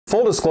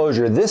Full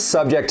disclosure, this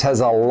subject has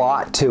a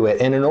lot to it,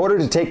 and in order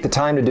to take the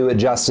time to do it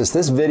justice,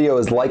 this video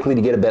is likely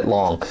to get a bit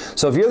long.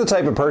 So if you're the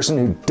type of person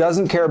who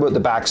doesn't care about the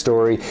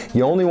backstory,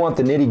 you only want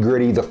the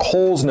nitty-gritty, the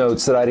Coles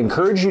notes, that I'd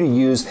encourage you to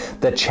use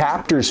the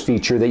chapters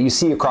feature that you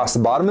see across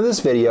the bottom of this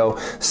video,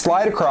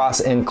 slide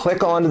across and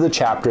click onto the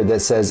chapter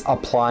that says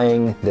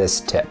applying this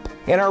tip.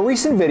 In our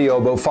recent video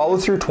about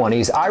follow-through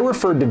 20s, I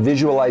referred to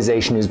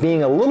visualization as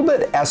being a little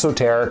bit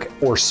esoteric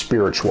or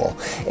spiritual.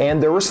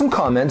 And there were some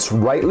comments,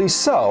 rightly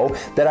so,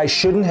 that I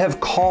shouldn't have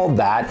called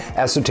that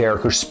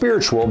esoteric or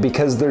spiritual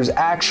because there's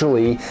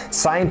actually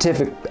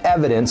scientific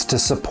evidence to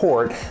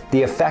support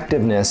the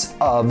effectiveness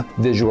of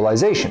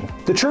visualization.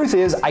 The truth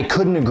is, I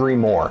couldn't agree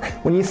more.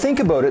 When you think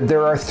about it,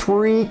 there are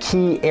three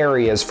key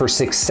areas for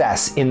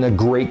success in the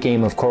great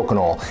game of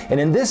crokinole. And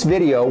in this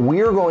video,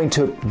 we are going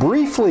to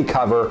briefly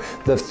cover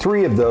the three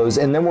of those,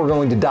 and then we're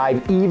going to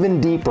dive even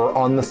deeper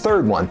on the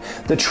third one.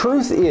 The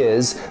truth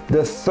is,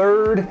 the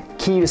third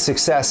key to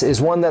success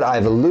is one that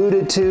I've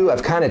alluded to,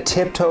 I've kind of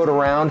tiptoed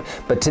around,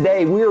 but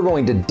today we are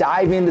going to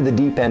dive into the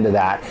deep end of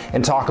that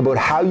and talk about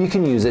how you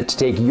can use it to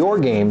take your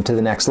game to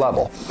the next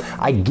level.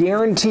 I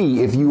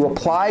guarantee if you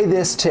apply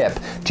this tip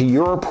to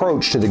your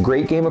approach to the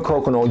great game of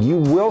crokinole, you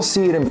will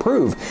see it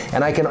improve.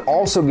 And I can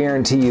also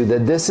guarantee you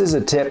that this is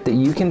a tip that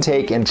you can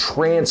take and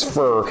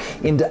transfer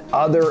into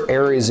other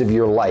areas of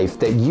your life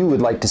that you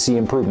would like to see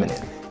improvement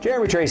in.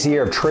 Tracey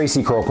here of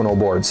Tracey Crokinole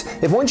Boards.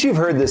 If once you've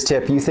heard this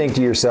tip, you think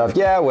to yourself,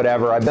 yeah,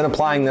 whatever, I've been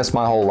applying this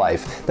my whole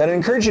life, then I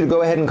encourage you to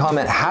go ahead and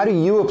comment, how do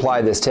you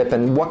apply this tip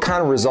and what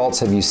kind of results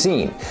have you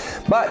seen?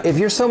 But if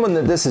you're someone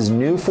that this is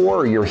new for,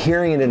 or you're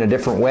hearing it in a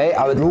different way,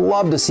 I would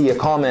love to see a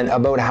comment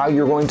about how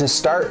you're going to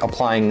start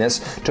applying this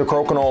to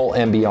crokinole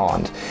and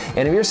beyond.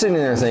 And if you're sitting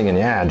there thinking,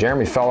 yeah,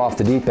 Jeremy fell off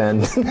the deep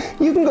end,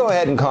 you can go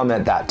ahead and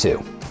comment that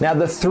too. Now,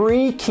 the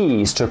three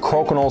keys to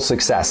crokinole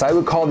success, I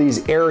would call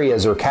these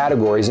areas or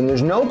categories, and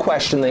there's no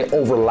question they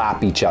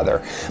overlap each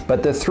other.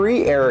 But the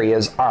three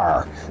areas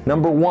are,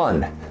 number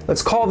one,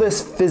 let's call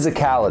this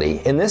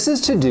physicality, and this is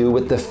to do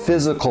with the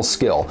physical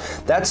skill.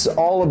 That's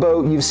all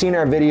about, you've seen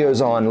our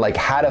videos on like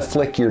how to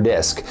flick your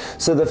disc.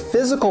 So the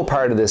physical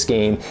part of this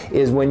game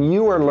is when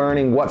you are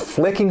learning what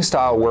flicking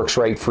style works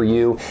right for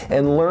you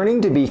and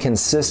learning to be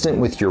consistent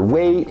with your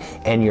weight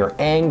and your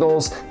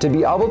angles to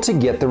be able to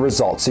get the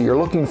results that you're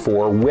looking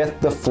for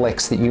with the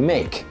flicks that you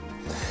make.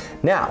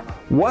 Now,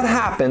 what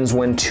happens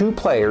when two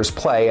players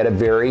play at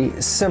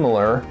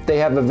they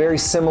have a very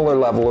similar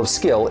level of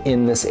skill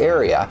in this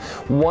area?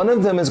 One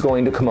of them is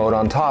going to come out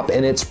on top,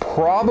 and it's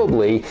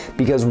probably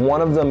because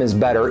one of them is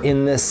better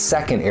in this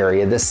second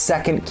area, the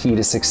second key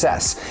to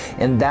success.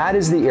 And that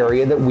is the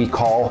area that we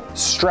call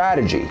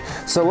strategy.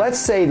 So let's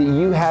say that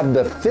you have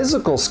the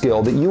physical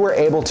skill that you are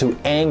able to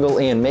angle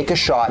in, make a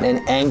shot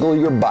and angle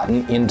your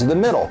button into the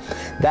middle.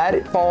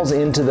 That falls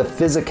into the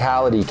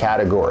physicality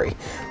category.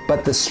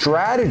 But the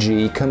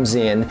strategy comes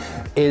in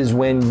is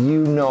when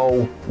you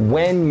know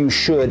when you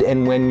should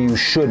and when you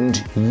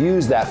shouldn't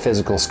use that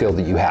physical skill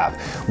that you have.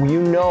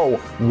 You know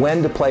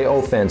when to play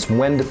offense,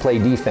 when to play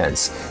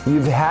defense. You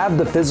have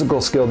the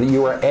physical skill that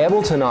you are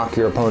able to knock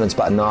your opponent's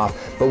button off,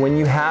 but when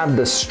you have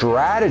the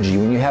strategy,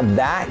 when you have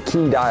that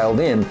key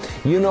dialed in,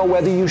 you know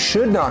whether you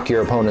should knock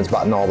your opponent's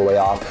button all the way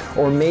off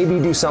or maybe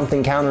do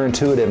something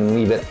counterintuitive and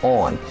leave it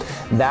on.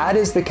 That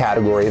is the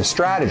category of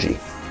strategy.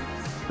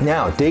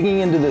 Now, digging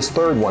into this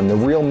third one, the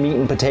real meat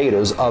and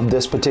potatoes of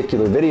this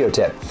particular video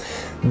tip.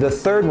 The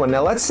third one,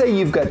 now let's say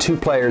you've got two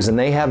players and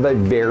they have a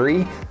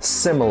very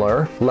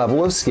similar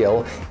level of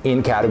skill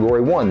in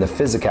category one, the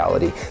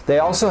physicality. They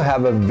also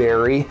have a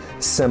very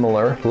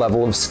similar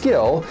level of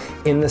skill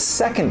in the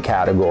second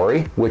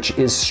category, which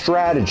is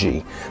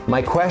strategy.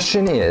 My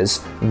question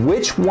is,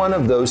 which one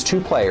of those two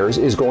players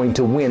is going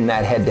to win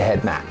that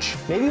head-to-head match?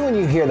 Maybe when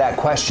you hear that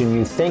question,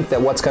 you think that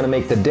what's going to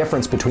make the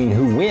difference between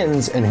who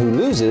wins and who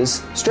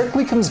loses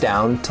strictly comes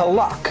down to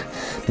luck.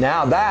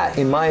 Now that,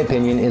 in my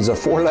opinion, is a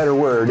four-letter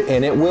word,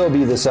 and it will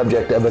be the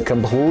subject of a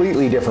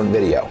completely different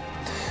video.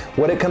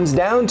 What it comes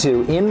down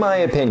to, in my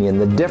opinion,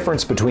 the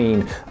difference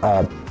between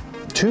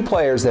two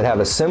players that have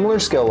a similar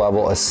skill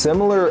level, a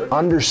similar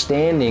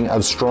understanding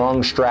of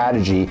strong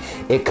strategy,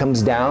 it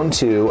comes down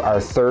to our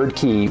third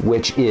key,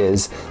 which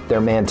is their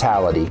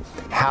mentality.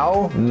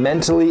 How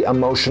mentally,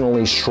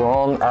 emotionally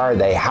strong are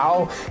they?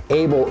 How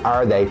able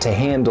are they to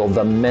handle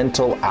the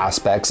mental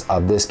aspects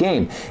of this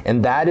game?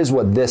 And that is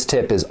what this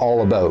tip is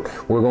all about.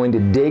 We're going to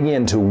dig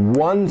into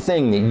one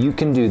thing that you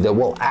can do that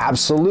will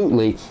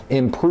absolutely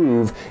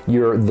improve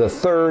the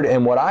third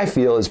and what I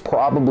feel is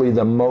probably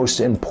the most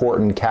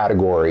important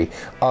category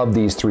of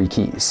these three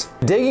keys.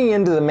 Digging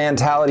into the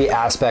mentality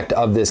aspect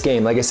of this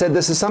game, like I said,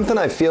 this is something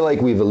I feel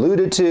like we've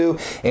alluded to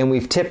and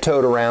we've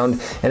tiptoed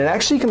around, and it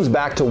actually comes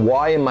back to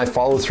why in my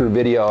follow-through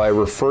video I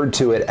referred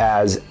to it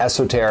as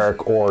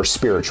esoteric or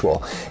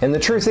spiritual. And the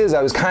truth is,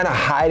 I was kind of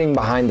hiding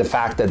behind the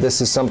fact that this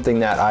is something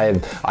that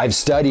I've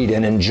studied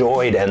and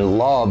enjoyed and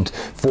loved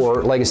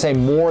for, like I say,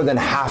 more than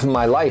half of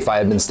my life. I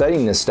have been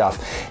studying this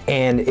stuff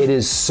and it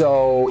is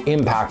so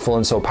impactful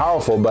and so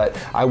powerful, but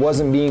I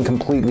wasn't being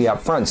completely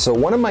upfront. So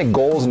one of my goals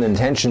goals and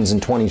intentions in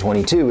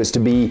 2022 is to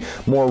be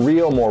more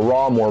real, more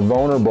raw, more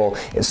vulnerable.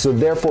 So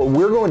therefore,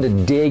 we're going to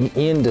dig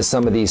into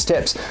some of these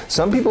tips.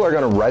 Some people are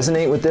going to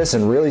resonate with this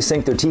and really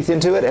sink their teeth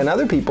into it, and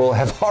other people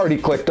have already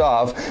clicked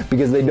off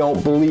because they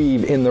don't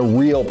believe in the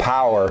real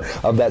power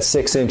of that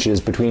 6 inches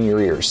between your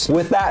ears.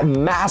 With that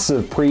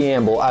massive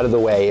preamble out of the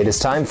way, it is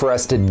time for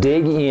us to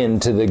dig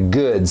into the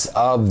goods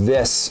of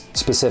this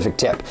specific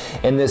tip.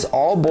 And this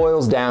all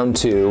boils down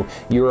to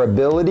your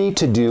ability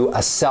to do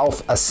a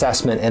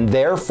self-assessment and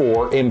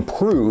therefore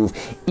improve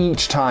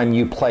each time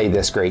you play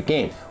this great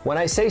game. When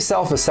I say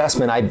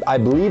self-assessment, I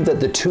believe that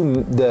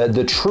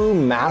the true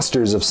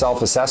masters of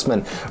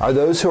self-assessment are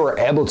those who are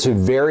able to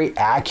very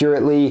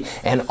accurately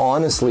and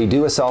honestly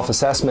do a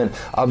self-assessment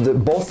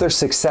of both their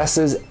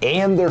successes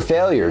and their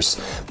failures.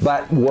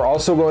 But we're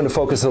also going to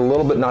focus a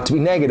little bit, not to be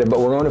negative, but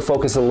we're going to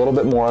focus a little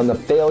bit more on the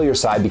failure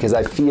side, because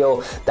I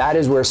feel that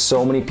is where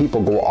so many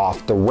people go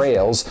off the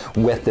rails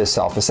with this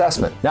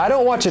self-assessment. Now, I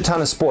don't watch a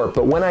ton of sport,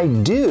 but when I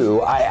do,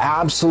 I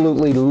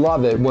absolutely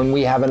love it when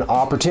we have an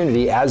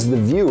opportunity as the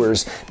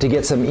viewers to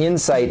get some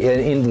insight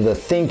into the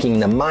thinking,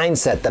 the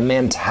mindset, the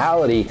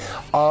mentality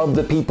of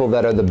the people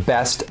that are the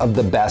best of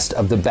the best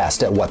of the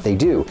best at what they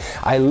do.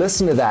 I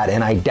listen to that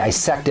and I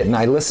dissect it, and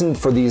I listen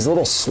for these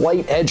little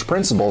slight edge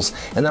principles,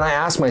 and then I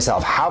ask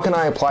myself, how can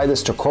I apply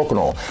this to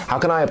crokinole? How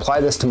can I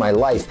apply this to my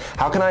life?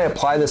 How can I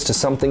apply this to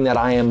something that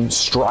I am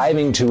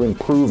striving to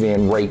improve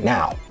in right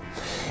now?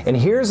 And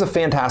here's a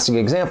fantastic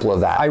example of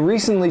that. I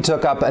recently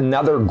took up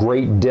another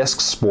great disc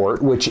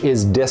sport, which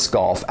is disc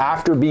golf,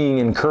 after being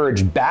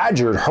encouraged,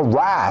 badgered,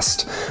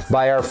 harassed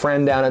by our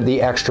friend down at the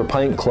Extra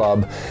Pint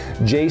Club,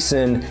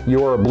 Jason,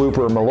 you're a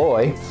blooper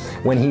Malloy,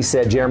 when he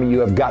said, Jeremy, you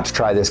have got to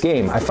try this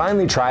game. I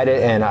finally tried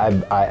it and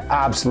I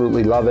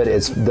absolutely love it.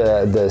 It's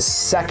the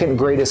second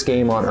greatest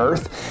game on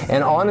earth.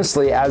 And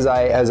honestly, as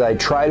I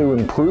try to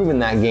improve in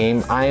that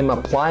game, I am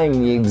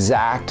applying the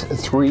exact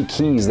 3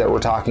 keys that we're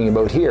talking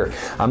about here.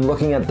 I'm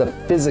looking at the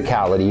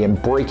physicality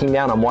and breaking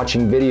down. I'm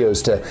watching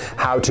videos to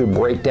how to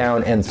break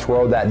down and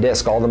throw that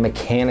disc, all the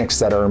mechanics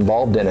that are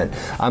involved in it.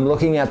 I'm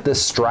looking at the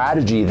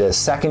strategy, the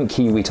second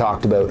key we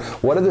talked about.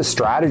 What are the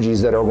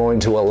strategies that are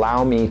going to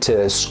allow me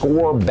to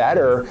score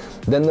better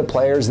than the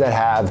players that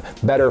have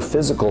better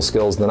physical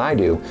skills than I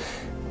do?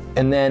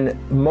 And then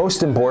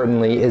most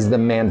importantly is the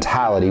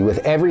mentality. With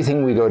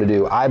everything we go to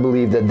do, I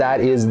believe that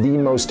that is the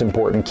most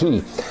important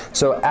key.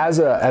 So as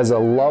a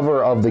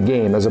lover of the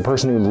game, as a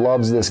person who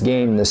loves this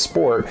game, this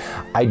sport,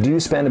 I do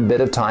spend a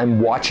bit of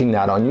time watching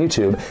that on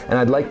YouTube, and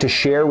I'd like to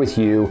share with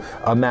you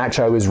a match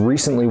I was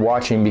recently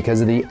watching because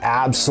of the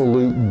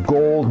absolute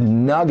gold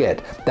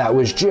nugget that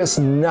was just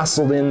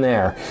nestled in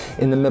there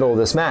in the middle of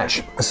this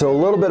match. So a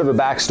little bit of a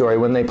backstory.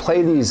 When they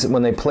play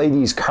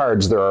these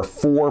cards, there are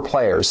 4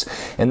 players,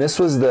 and this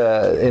was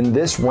in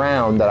this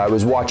round that I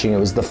was watching, it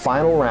was the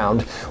final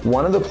round.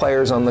 One of the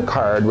players on the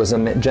card was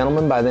a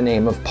gentleman by the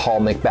name of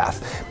Paul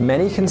Macbeth.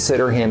 Many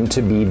consider him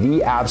to be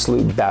the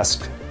absolute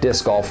best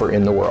disc golfer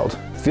in the world.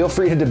 Feel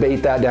free to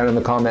debate that down in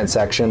the comment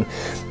section,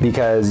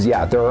 because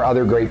yeah, there are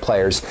other great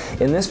players.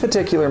 In this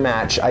particular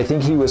match, I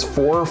think he was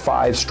 4 or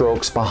 5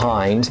 strokes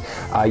behind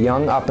a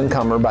young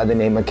up-and-comer by the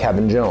name of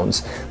Kevin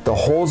Jones. The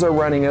holes are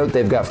running out.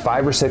 They've got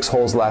 5 or 6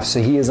 holes left,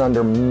 so he is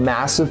under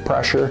massive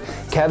pressure.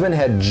 Kevin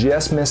had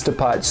just missed a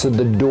putt, so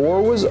the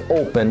door was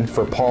open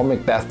for Paul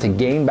Macbeth to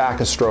gain back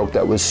a stroke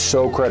that was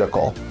so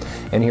critical.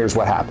 And here's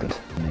what happened.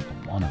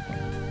 One of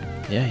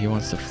them. Yeah, he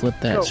wants to flip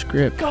that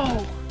script.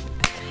 Go!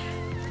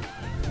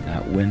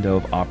 That window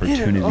of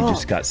opportunity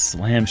just got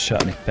slammed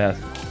shut. Macbeth,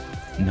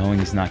 knowing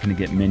he's not going to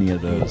get many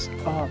of those.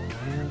 Oh,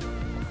 man.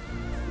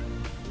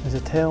 There's a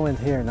tailwind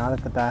here, not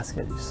at the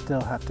basket. You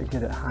still have to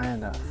get it high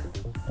enough.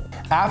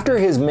 After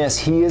his miss,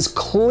 he is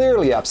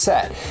clearly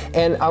upset.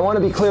 And I want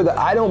to be clear that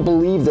I don't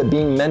believe that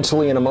being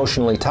mentally and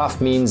emotionally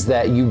tough means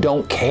that you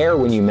don't care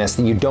when you miss,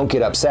 that you don't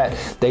get upset,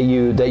 that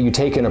you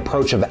take an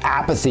approach of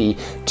apathy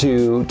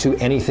to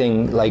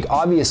anything. Like,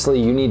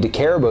 obviously you need to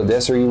care about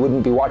this or you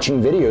wouldn't be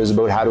watching videos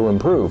about how to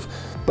improve.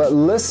 But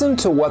listen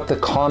to what the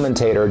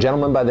commentator, a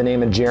gentleman by the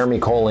name of Jeremy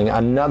Colling,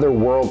 another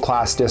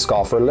world-class disc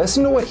golfer,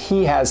 listen to what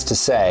he has to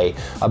say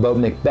about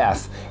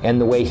Macbeth and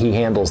the way he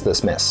handles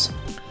this miss.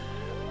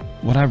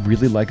 What I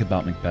really like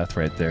about Macbeth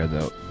right there,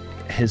 though,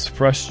 his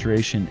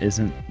frustration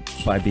isn't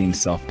by being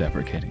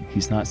self-deprecating.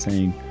 He's not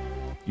saying,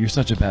 you're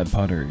such a bad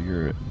putter,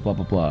 you're blah,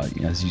 blah, blah,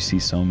 as you see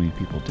so many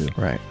people do.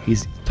 Right.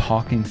 He's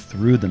talking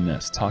through the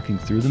miss, talking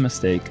through the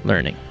mistake.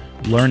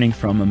 Learning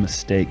from a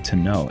mistake to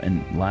know.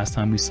 And last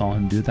time we saw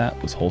him do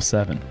that was hole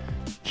 7.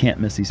 Can't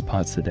miss these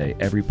putts today.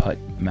 Every putt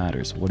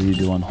matters. What do you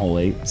do on hole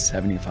 8?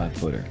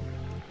 75-footer.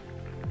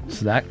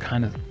 So that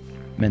kind of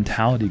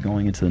mentality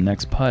going into the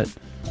next putt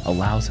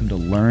allows him to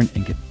learn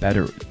and get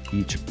better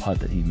each putt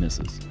that he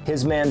misses.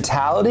 His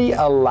mentality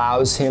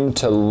allows him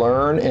to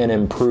learn and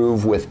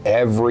improve with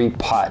every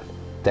putt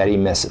that he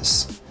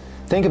misses.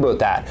 Think about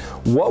that.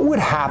 What would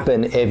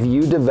happen if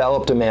you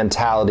developed a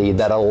mentality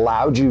that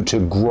allowed you to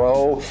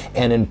grow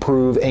and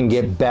improve and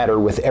get better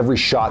with every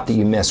shot that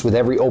you missed, with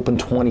every open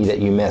 20 that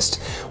you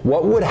missed?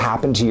 What would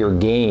happen to your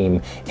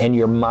game and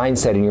your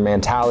mindset and your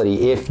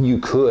mentality if you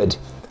could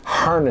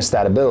harness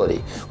that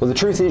ability? Well, the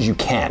truth is you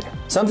can.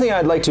 Something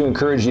I'd like to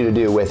encourage you to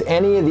do with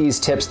any of these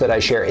tips that I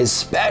share,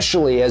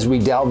 especially as we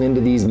delve into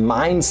these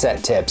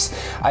mindset tips,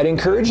 I'd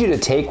encourage you to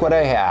take what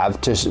I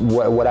have to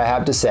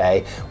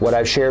say, what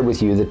I've shared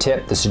with you, the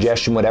tip, the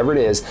suggestion, whatever it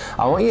is.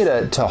 I want you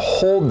to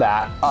hold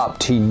that up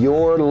to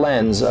your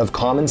lens of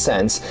common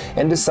sense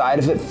and decide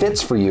if it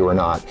fits for you or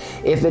not.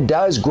 If it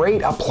does,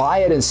 great, apply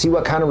it and see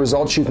what kind of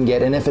results you can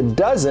get. And if it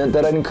doesn't,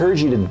 then I'd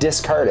encourage you to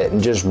discard it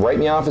and just write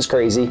me off as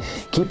crazy,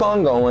 keep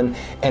on going,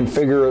 and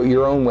figure out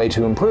your own way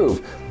to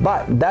improve.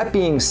 But that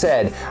being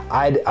said,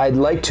 I'd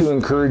like to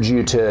encourage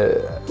you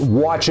to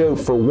watch out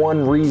for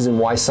one reason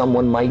why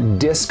someone might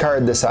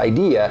discard this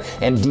idea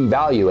and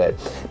devalue it.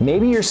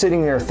 Maybe you're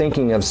sitting there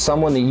thinking of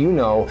someone that you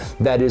know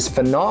that is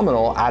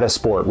phenomenal at a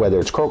sport, whether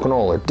it's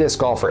crokinole or disc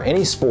golf or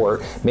any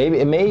sport. Maybe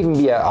it may even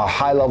be a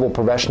high-level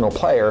professional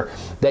player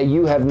that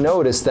you have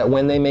noticed that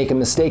when they make a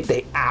mistake,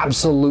 they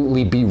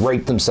absolutely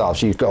berate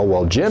themselves. You go,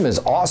 well, Jim is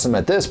awesome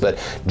at this, but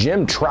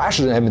Jim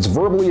trashes him. It's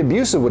verbally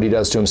abusive what he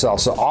does to himself.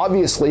 So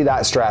obviously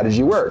that strategy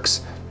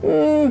works.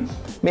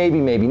 Maybe,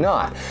 maybe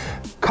not.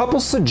 Couple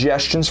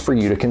suggestions for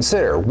you to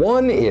consider.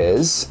 One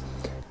is,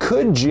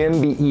 could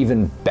Jim be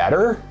even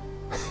better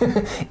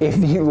if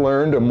he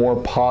learned a more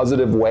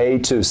positive way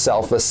to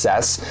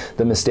self-assess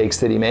the mistakes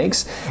that he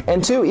makes?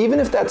 And two, even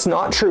if that's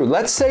not true,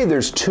 let's say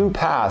there's two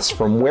paths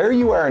from where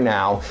you are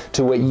now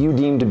to what you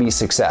deem to be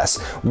success.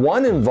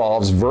 One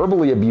involves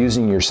verbally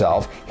abusing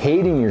yourself,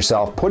 hating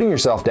yourself, putting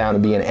yourself down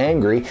and being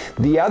angry.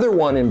 The other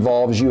one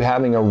involves you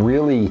having a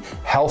really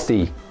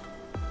healthy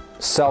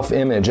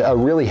self-image, a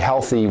really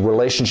healthy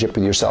relationship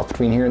with yourself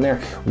between here and there.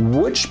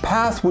 Which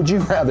path would you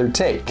rather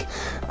take?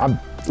 I'm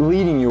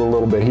leading you a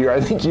little bit here.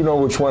 I think you know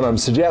which one I'm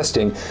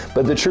suggesting,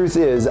 but the truth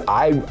is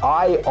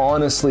I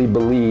honestly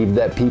believe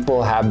that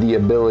people have the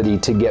ability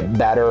to get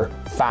better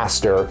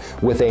faster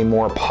with a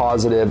more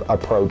positive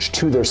approach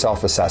to their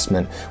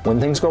self-assessment when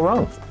things go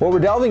wrong. What we're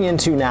delving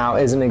into now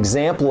is an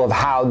example of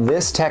how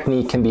this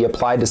technique can be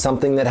applied to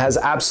something that has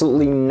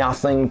absolutely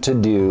nothing to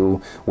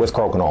do with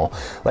crokinole.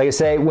 Like I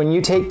say, when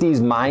you take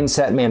these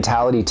mindset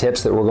mentality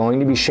tips that we're going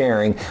to be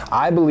sharing,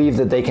 I believe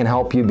that they can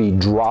help you be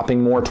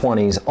dropping more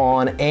 20s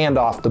on and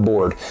off the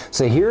board.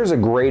 So here's a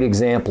great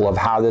example of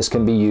how this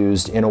can be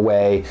used in a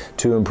way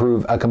to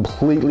improve a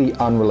completely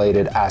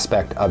unrelated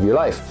aspect of your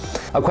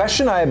life. A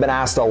question I have been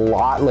asked a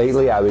lot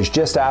lately, I was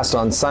just asked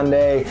on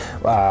Sunday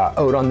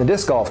out on the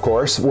disc golf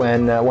course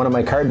when one of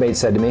my card mates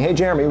said to me, "Hey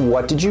Jeremy,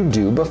 what did you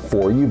do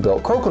before you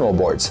built crokinole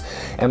boards?"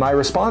 And my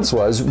response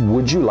was,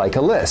 "Would you like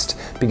a list?"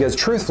 Because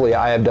truthfully,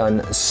 I have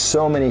done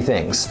so many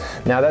things.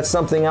 Now that's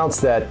something else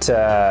that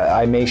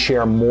I may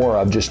share more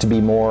of, just to be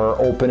more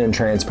open and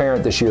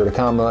transparent this year to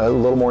come, a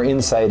little more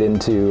insight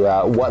into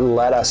what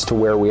led us to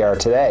where we are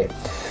today.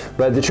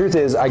 But the truth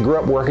is, I grew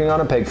up working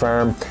on a pig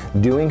farm,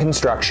 doing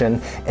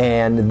construction,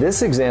 and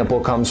this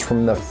example comes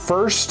from the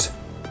first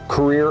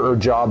career or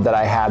job that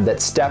I had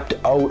that stepped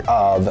out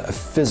of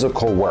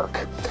physical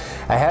work.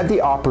 I had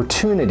the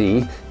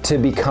opportunity to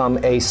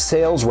become a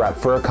sales rep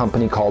for a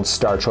company called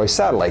Star Choice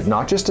Satellite.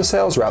 Not just a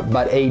sales rep,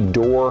 but a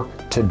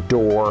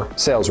door-to-door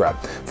sales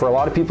rep. For a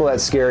lot of people,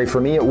 that's scary. For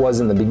me, it was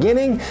in the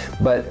beginning,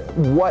 but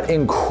what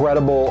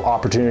incredible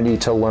opportunity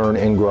to learn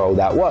and grow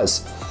that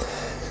was.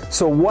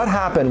 So what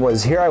happened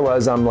was, here I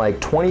was, I'm like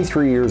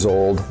 23 years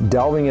old,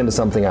 delving into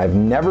something I've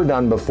never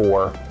done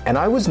before, and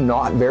I was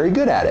not very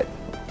good at it.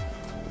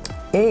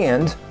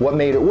 And what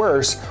made it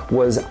worse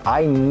was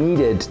I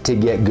needed to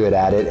get good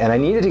at it, and I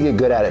needed to get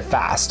good at it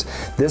fast.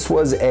 This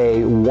was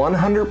a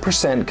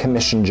 100%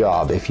 commission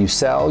job. If you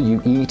sell, you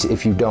eat.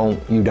 If you don't,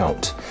 you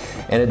don't.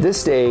 And at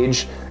this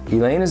stage,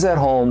 Elaine is at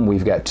home.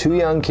 We've got 2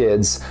 young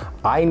kids.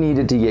 I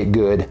needed to get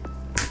good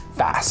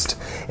fast.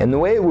 And the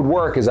way it would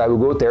work is I would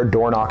go out there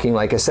door knocking,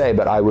 like I say,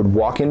 but I would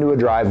walk into a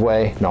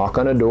driveway, knock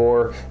on a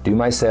door, do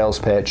my sales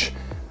pitch,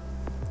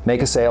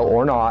 make a sale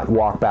or not,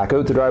 walk back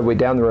out the driveway,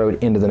 down the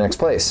road, into the next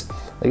place.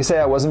 Like I say,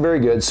 I wasn't very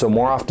good, so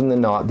more often than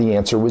not, the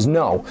answer was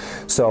no.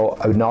 So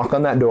I would knock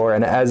on that door,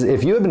 and as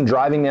if you had been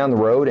driving down the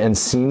road and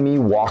seen me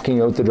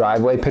walking out the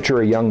driveway,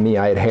 picture a young me,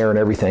 I had hair and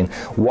everything,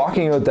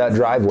 walking out that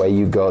driveway,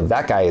 you'd go,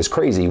 that guy is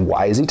crazy.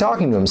 Why is he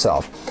talking to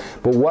himself?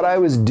 But what I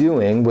was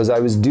doing was I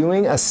was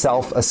doing a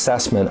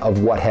self-assessment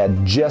of what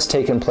had just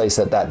taken place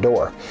at that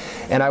door.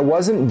 And I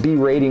wasn't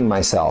berating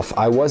myself.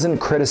 I wasn't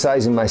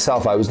criticizing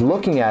myself. I was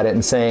looking at it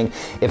and saying,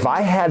 if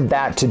I had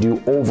that to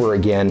do over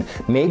again,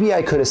 maybe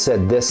I could have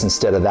said this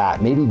instead of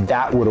that. Maybe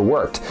that would have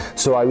worked.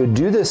 So I would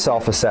do this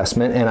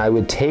self-assessment, and I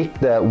would take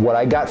what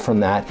I got from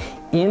that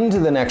into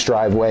the next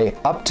driveway,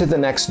 up to the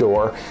next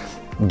door,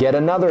 get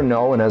another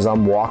no, and as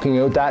I'm walking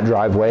out that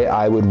driveway,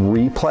 I would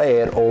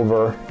replay it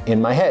over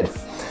in my head.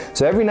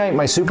 So every night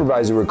my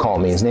supervisor would call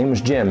me. His name was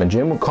Jim, and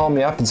Jim would call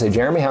me up and say,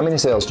 "Jeremy, how many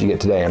sales did you get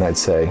today?" And I'd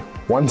say,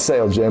 one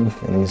sale, Jim.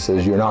 And he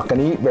says, you're not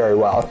gonna eat very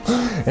well.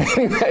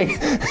 Anyway,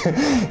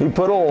 he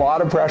put a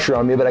lot of pressure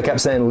on me, but I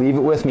kept saying, leave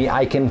it with me.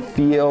 I can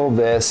feel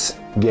this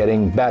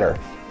getting better.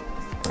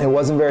 It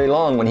wasn't very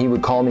long when he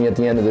would call me at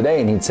the end of the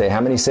day and he'd say,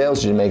 how many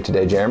sales did you make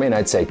today, Jeremy? And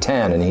I'd say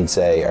 10. And he'd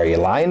say, are you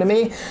lying to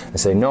me? I'd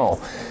say, no.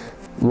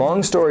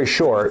 Long story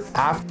short,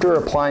 after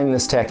applying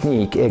this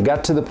technique, it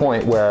got to the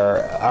point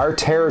where our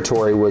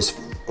territory was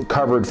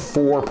covered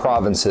 4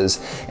 provinces,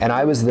 and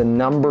I was the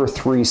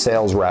 #3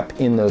 sales rep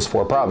in those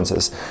 4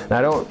 provinces. And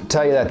I don't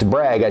tell you that to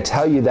brag, I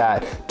tell you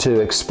that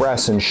to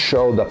express and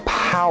show the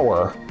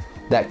power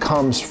that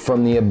comes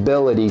from the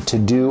ability to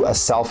do a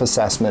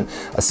self-assessment,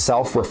 a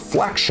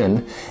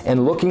self-reflection,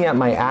 and looking at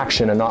my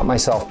action and not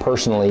myself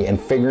personally,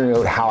 and figuring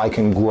out how I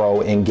can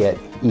grow and get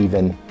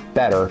even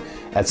better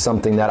at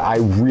something that I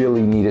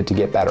really needed to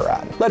get better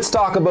at. Let's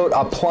talk about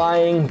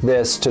applying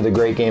this to the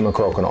great game of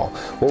crokinole.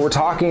 What we're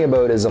talking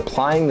about is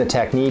applying the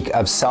technique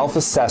of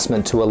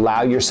self-assessment to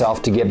allow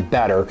yourself to get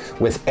better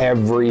with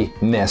every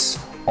miss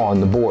on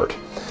the board.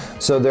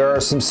 So there are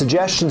some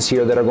suggestions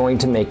here that are going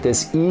to make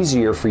this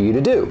easier for you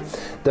to do.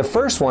 The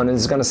first one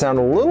is going to sound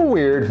a little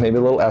weird, maybe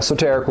a little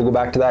esoteric, we'll go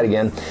back to that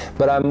again,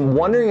 but I'm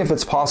wondering if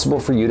it's possible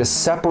for you to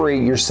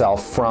separate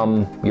yourself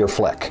from your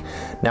flick.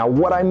 Now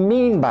what I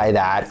mean by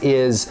that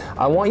is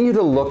I want you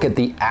to look at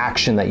the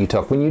action that you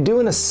took. When you do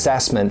an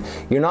assessment,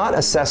 you're not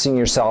assessing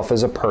yourself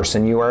as a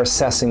person, you are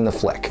assessing the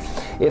flick.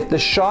 If the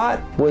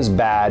shot was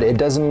bad, it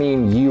doesn't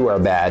mean you are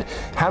bad.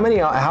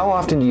 How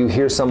often do you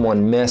hear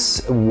someone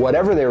miss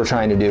whatever they were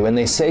trying to do and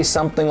they say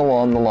something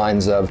along the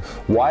lines of,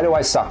 why do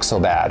I suck so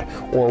bad?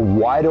 Or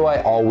why do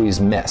I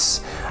always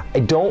miss? I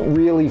don't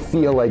really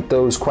feel like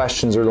those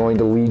questions are going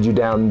to lead you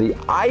down the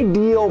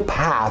ideal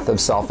path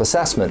of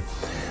self-assessment.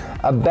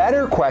 A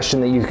better question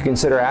that you could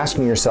consider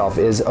asking yourself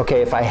is,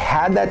 okay, if I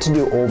had that to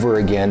do over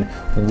again,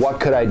 what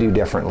could I do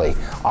differently?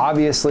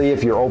 Obviously,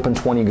 if your open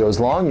 20 goes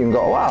long, you can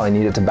go, wow, I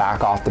needed to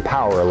back off the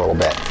power a little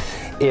bit.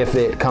 If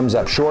it comes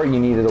up short, you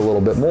need it a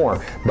little bit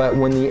more. But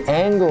when the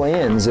angle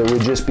ends, it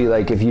would just be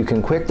like, if you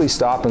can quickly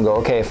stop and go,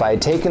 okay, if I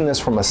had taken this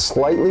from a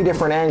slightly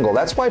different angle,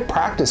 that's why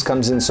practice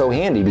comes in so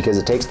handy, because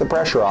it takes the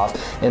pressure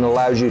off and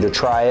allows you to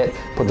try it,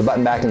 put the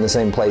button back in the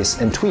same place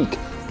and tweak.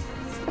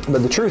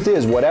 But the truth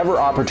is, whatever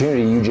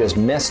opportunity you just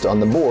missed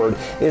on the board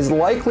is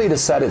likely to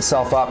set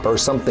itself up or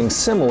something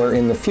similar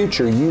in the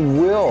future. You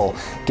will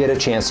get a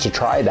chance to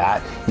try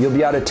that. You'll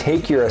be able to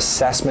take your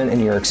assessment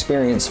and your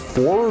experience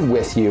forward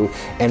with you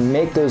and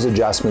make those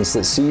adjustments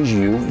that sees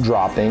you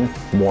dropping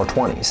more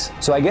 20s.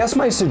 So I guess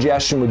my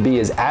suggestion would be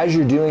is, as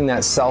you're doing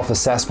that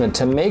self-assessment,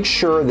 to make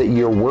sure that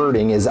your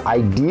wording is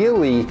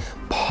ideally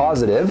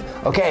positive.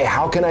 Okay,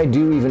 how can I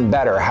do even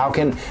better? How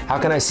can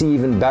I see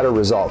even better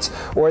results?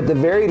 Or at the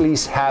very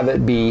least, have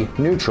it be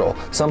neutral,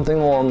 something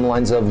along the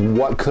lines of,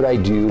 what could I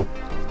do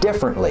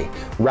differently,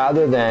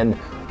 rather than,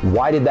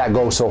 why did that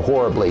go so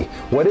horribly?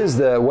 What is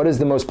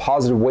the most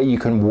positive way you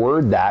can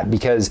word that?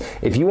 Because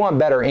if you want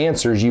better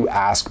answers, you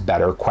ask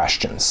better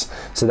questions.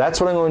 So that's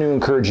what I'm going to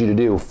encourage you to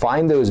do.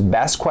 Find those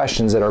best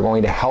questions that are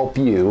going to help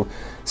you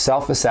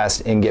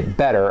self-assess and get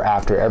better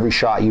after every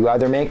shot you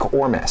either make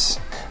or miss.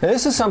 Now,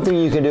 this is something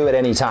you can do at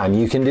any time.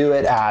 You can do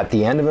it at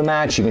the end of a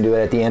match, you can do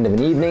it at the end of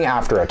an evening,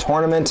 after a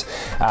tournament.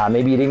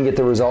 Maybe you didn't get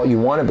the result you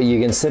wanted, but you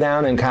can sit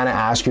down and kind of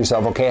ask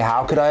yourself, okay,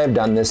 how could I have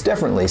done this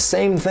differently?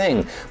 Same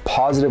thing,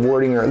 positive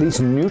wording or at least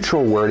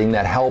neutral wording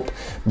that help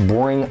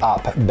bring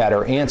up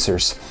better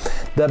answers.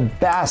 The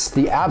best,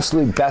 the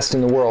absolute best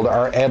in the world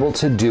are able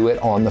to do it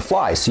on the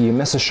fly. So you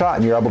miss a shot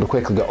and you're able to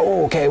quickly go,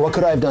 oh, okay, what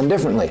could I have done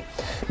differently?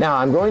 Now,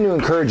 I'm going to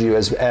encourage you,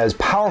 as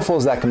powerful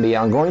as that can be,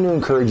 I'm going to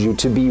encourage you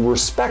to be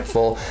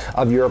respectful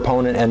of your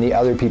opponent and the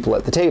other people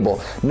at the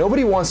table.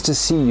 Nobody wants to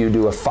see you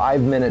do a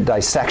 5-minute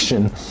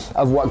dissection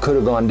of what could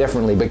have gone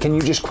differently, but can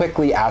you just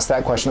quickly ask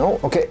that question, oh,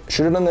 okay,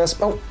 should have done this,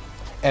 oh,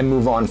 and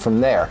move on from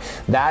there.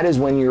 That is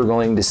when you're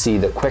going to see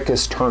the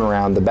quickest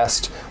turnaround, the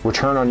best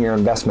return on your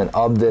investment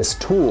of this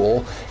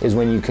tool, is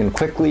when you can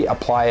quickly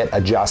apply it,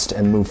 adjust,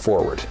 and move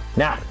forward.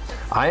 Now,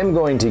 I am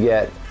going to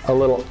get a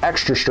little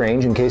extra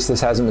strange in case this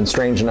hasn't been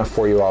strange enough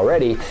for you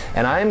already,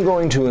 and I am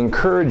going to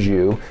encourage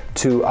you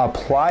to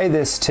apply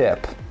this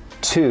tip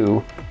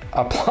to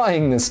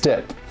applying this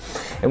tip.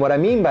 And what I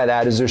mean by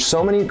that is, there's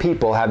so many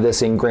people have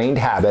this ingrained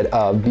habit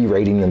of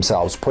berating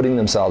themselves, putting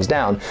themselves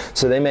down.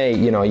 So they may,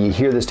 you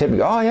hear this tip, you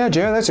go, oh yeah,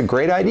 Jared, that's a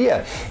great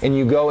idea. And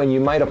you go and you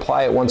might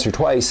apply it once or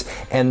twice,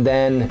 and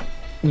then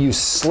you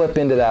slip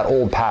into that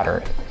old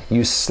pattern.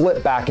 You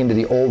slip back into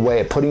the old way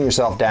of putting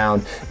yourself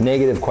down.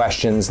 Negative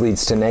questions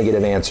leads to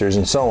negative answers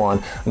and so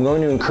on. I'm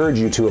going to encourage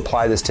you to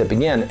apply this tip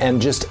again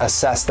and just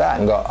assess that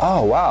and go,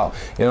 oh wow,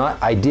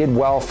 I did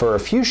well for a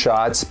few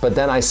shots, but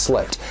then I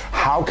slipped.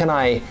 How can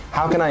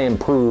I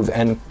improve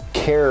and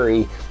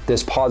carry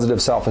this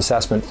positive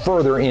self-assessment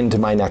further into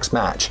my next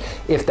match,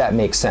 if that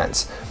makes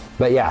sense?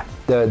 But yeah,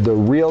 the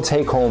real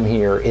take home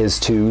here is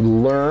to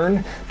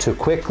learn to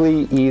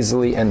quickly,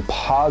 easily, and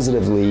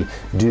positively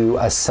do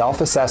a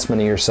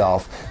self-assessment of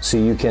yourself, so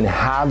you can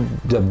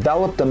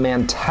develop the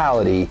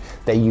mentality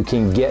that you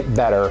can get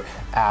better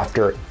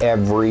after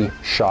every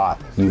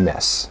shot you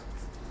miss.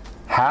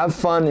 Have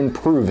fun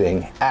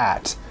improving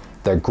at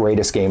the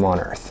greatest game on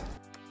earth.